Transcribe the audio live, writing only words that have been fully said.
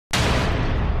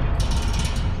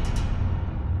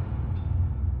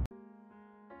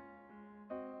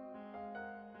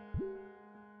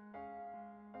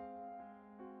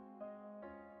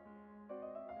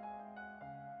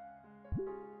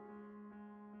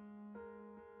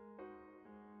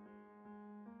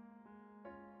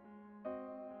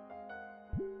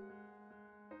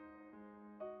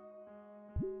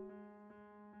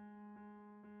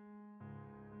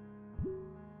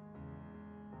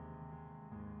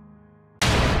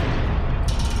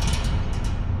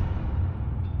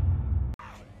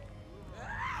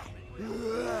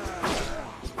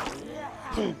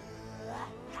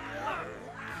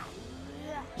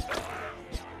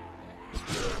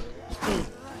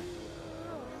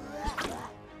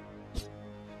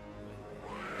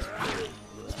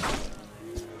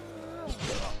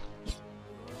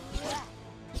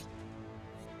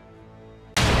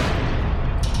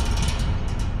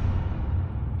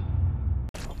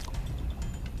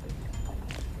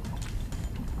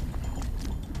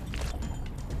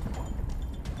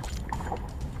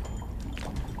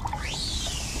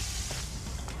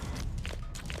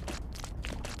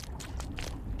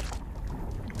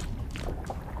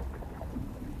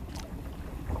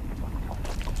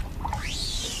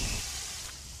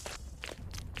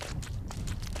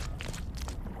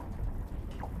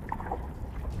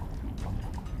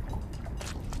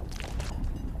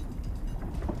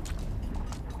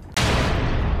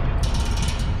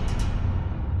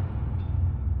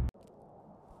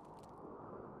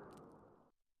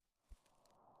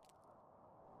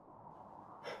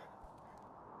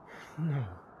No.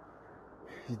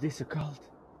 Is this a cult?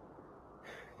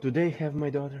 Do they have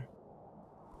my daughter?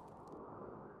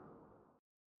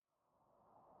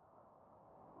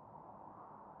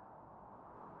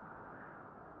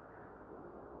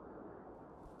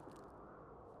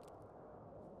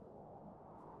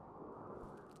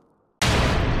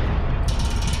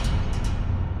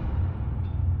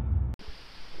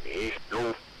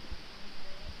 No.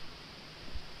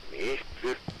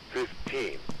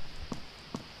 15.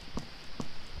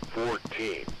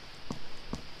 14.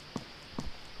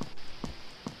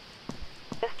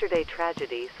 Yesterday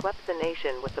tragedy swept the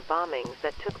nation with the bombings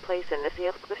that took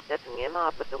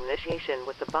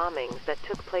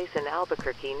place in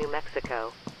Albuquerque, New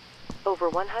Mexico. Over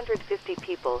 150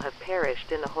 people have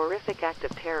perished in the horrific act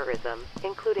of terrorism,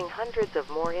 including hundreds of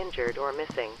more injured or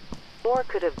missing. More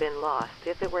could have been lost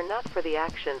if it were not for the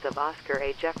actions of Oscar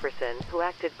A. Jefferson, who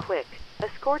acted quick,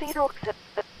 escorting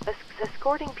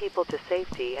people to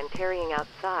safety and carrying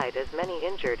outside as many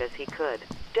injured as he could.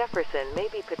 Jefferson may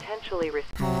be potentially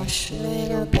Hush,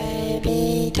 little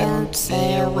baby, don't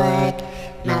say a word.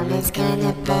 Mama's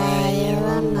gonna buy you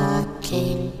a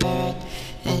mockingbird.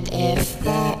 And if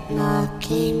that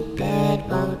mockingbird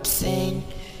won't sing,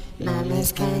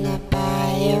 Mama's gonna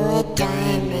buy you a